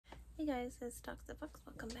Hey guys, it's Toxic Fox.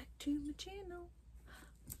 Welcome back to my channel.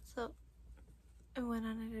 So, I went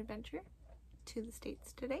on an adventure to the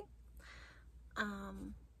States today.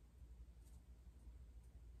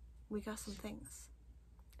 We got some things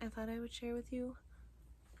I thought I would share with you.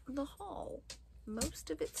 The haul. Most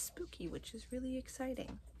of it's spooky, which is really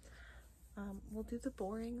exciting. We'll do the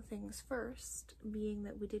boring things first, being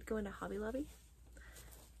that we did go into Hobby Lobby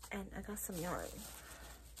and I got some yarn.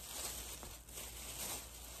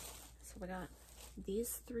 So we got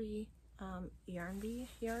these three Yarn Bee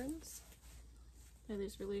yarns. They're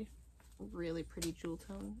these really, really pretty jewel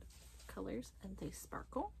toned colors and they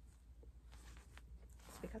sparkle.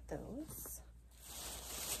 So we got those.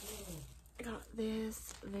 I got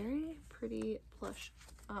this very pretty plush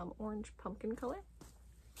orange pumpkin color,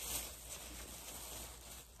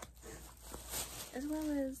 as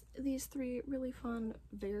well as these three really fun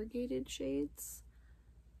variegated shades.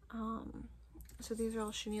 So these are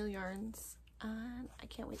all chenille yarns, and I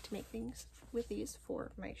can't wait to make things with these for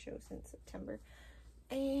my shows in September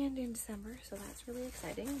and in December, so that's really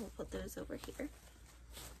exciting. We'll put those over here.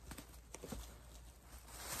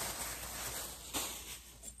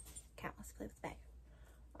 Cat wants to play with the bag.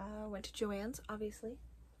 Went to Joann's, obviously.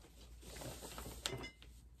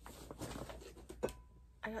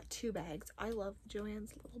 I got two bags. I love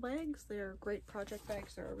Joann's little bags. They're great project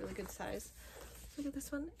bags. They're a really good size. Look at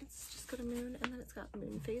this one. It's just got a moon, and then it's got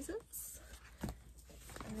moon phases.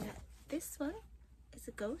 And then this one is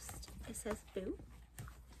a ghost. It says boo.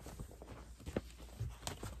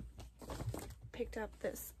 Picked up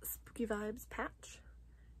this Spooky Vibes patch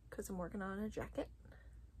because I'm working on a jacket.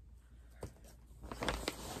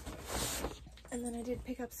 And then I did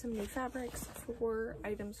pick up some new fabrics for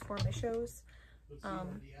items for my shows.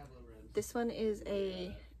 This one is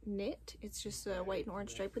a knit. It's just a white and orange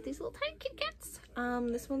stripe with these little tiny Kit Kats.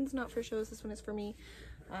 This one's not for shows. This one is for me.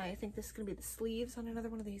 I think this is gonna be the sleeves on another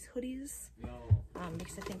one of these hoodies.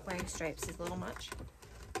 Because I think wearing stripes is a little much.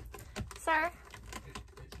 Sir,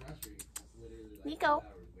 Nico,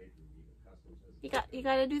 you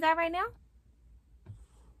gotta do that right now?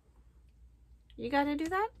 You gotta do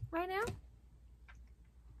that right now?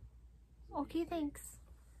 Okay, thanks.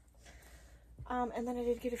 And then I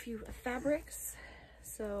did get a few fabrics.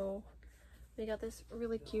 So we got this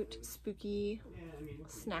really cute spooky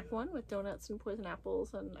snack one with donuts and poison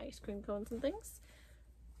apples and ice cream cones and things.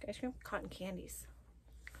 Ice cream, cotton candies.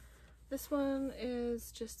 This one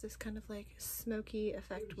is just this kind of like smoky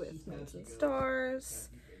effect with moons and stars.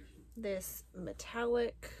 This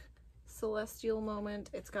metallic celestial moment.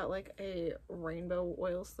 It's got like a rainbow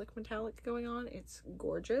oil slick metallic going on. It's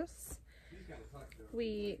gorgeous.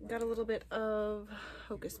 We got a little bit of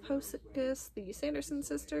Hocus Pocus, the Sanderson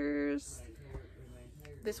sisters.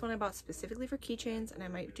 This one I bought specifically for keychains, and I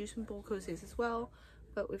might do some bowl cozies as well.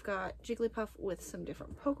 But we've got Jigglypuff with some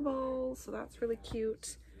different Pokeballs, so that's really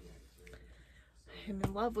cute. I'm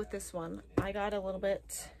in love with this one. I got a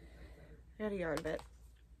yard of it.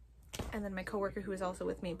 And then my coworker who was also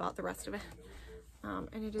with me bought the rest of it.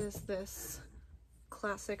 And it is this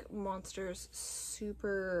classic Monsters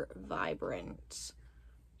super vibrant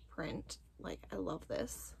print. Like, I love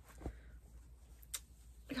this.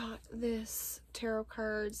 I got this tarot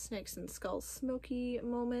card Snakes and Skulls smoky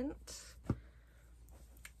moment.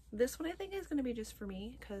 This one I think is going to be just for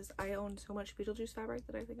me because I own so much Beetlejuice fabric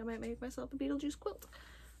that I think I might make myself a Beetlejuice quilt.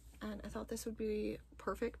 And I thought this would be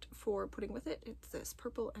perfect for putting with it. It's this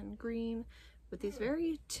purple and green with these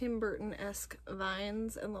very Tim Burton-esque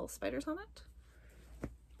vines and little spiders on it.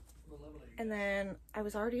 And then I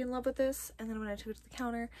was already in love with this, and then when I took it to the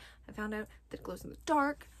counter, I found out that it glows in the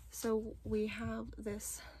dark. So we have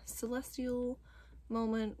this celestial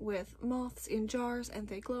moment with moths in jars, and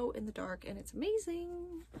they glow in the dark, and it's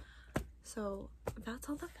amazing. So that's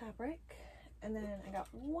all the fabric. And then I got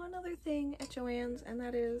one other thing at Joann's, and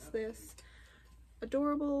that is this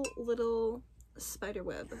adorable little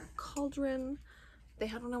spiderweb cauldron. They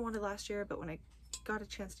had one I wanted last year, but when I got a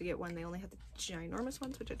chance to get one, they only had the ginormous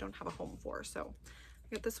ones, which I don't have a home for. So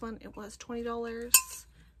I got this one. It was $20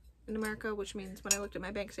 in America, which means when I looked at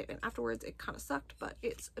my bank statement afterwards, it kind of sucked, but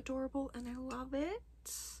it's adorable and I love it.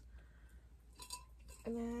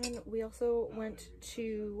 And then we also went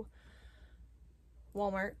to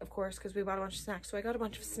Walmart, of course, because we bought a bunch of snacks. So I got a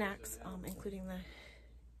bunch of snacks, including the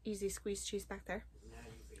Easy Squeeze cheese back there.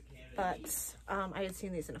 But I had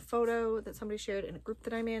seen these in a photo that somebody shared in a group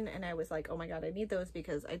that I'm in, and I was like, oh my god, I need those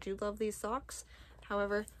because I do love these socks.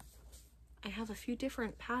 However, I have a few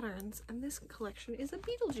different patterns, and this collection is a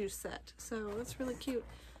Beetlejuice set, so that's really cute.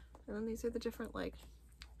 And then these are the different like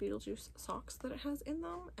Beetlejuice socks that it has in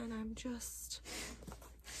them, and I'm just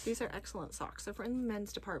These are excellent socks. They're in the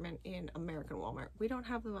men's department in American Walmart. We don't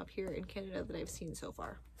have them up here in Canada that I've seen so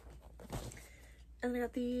far. And I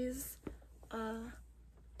got these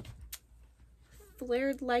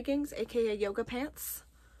flared leggings, aka yoga pants.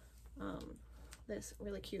 This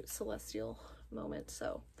really cute celestial moment,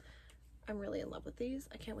 so I'm really in love with these.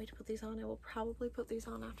 I can't wait to put these on. I will probably put these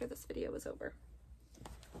on after this video is over.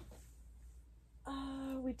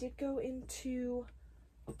 We did go into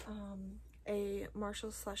a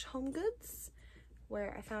Marshalls / Home Goods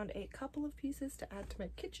where I found a couple of pieces to add to my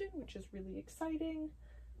kitchen, which is really exciting.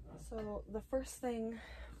 So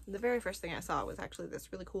the very first thing I saw was actually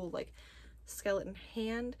this really cool like skeleton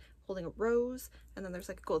hand holding a rose, and then there's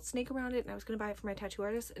like a gold snake around it, and I was gonna buy it for my tattoo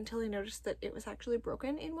artist until I noticed that it was actually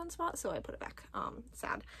broken in one spot, so I put it back.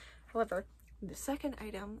 Sad. However, the second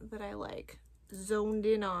item that I like zeroed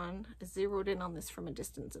in on this from a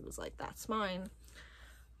distance, it was like, that's mine,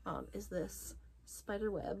 is this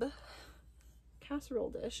spider web casserole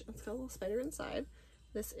dish. It's got a little spider inside.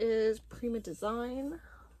 This is Prima Design.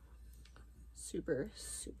 Super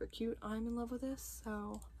cute. I'm in love with this,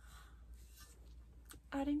 so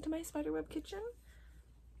adding to my spiderweb kitchen.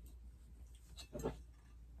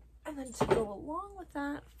 And then to go along with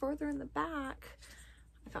that, further in the back,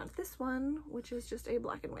 I found this one, which is just a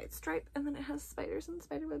black and white stripe, and then it has spiders and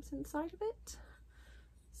spiderwebs inside of it.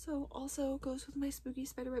 So also goes with my spooky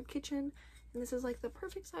spiderweb kitchen, and this is like the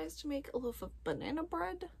perfect size to make a loaf of banana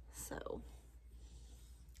bread. So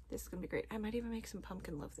this is gonna be great. I might even make some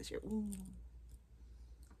pumpkin loaf this year. Ooh.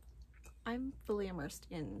 I'm fully immersed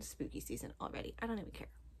in spooky season already. I don't even care.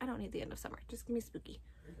 I don't need the end of summer. Just give me spooky.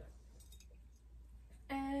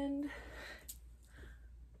 And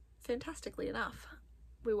fantastically enough,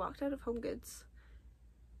 we walked out of Home Goods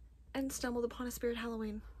and stumbled upon a Spirit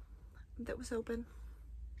Halloween that was open.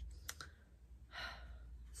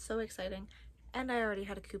 So exciting. And I already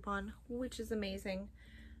had a coupon, which is amazing.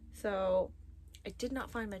 So I did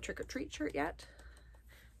not find my trick-or-treat shirt yet.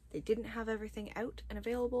 They didn't have everything out and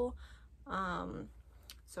available.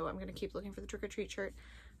 So I'm gonna keep looking for the trick-or-treat shirt.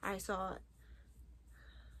 I saw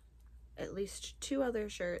at least 2 other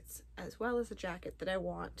shirts as well as a jacket that I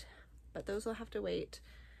want, but those will have to wait.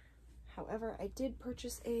 However, I did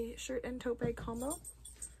purchase a shirt and tote bag combo.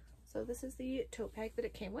 So this is the tote bag that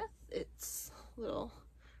it came with. It's a little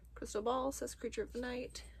crystal ball, says Creature of the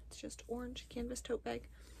Night. It's just orange canvas tote bag.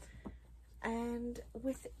 And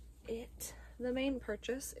with it, the main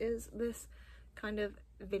purchase is this kind of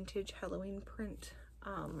vintage Halloween print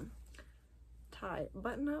tie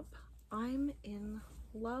button up. I'm in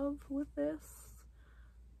love with this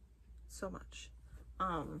so much.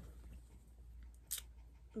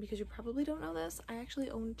 Because you probably don't know this, I actually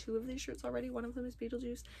own 2 of these shirts already. One of them is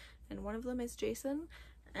Beetlejuice and one of them is Jason,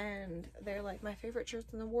 and they're like my favorite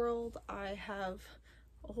shirts in the world. I have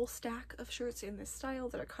a whole stack of shirts in this style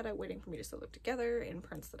that are cut out waiting for me to sew them together in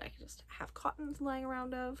prints that I can just have cottons lying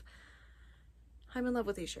around of. I'm in love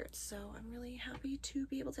with these shirts, so I'm really happy to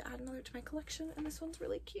be able to add another to my collection, and this one's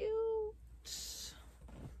really cute.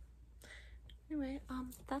 Anyway,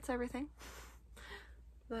 that's everything.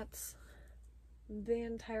 That's the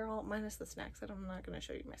entire haul, minus the snacks. I'm not going to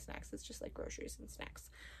show you my snacks. It's just like groceries and snacks.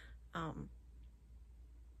 Yeah,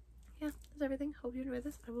 that's everything. Hope you enjoyed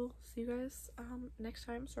this. I will see you guys next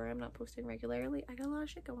time. Sorry I'm not posting regularly. I got a lot of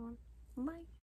shit going on. Bye.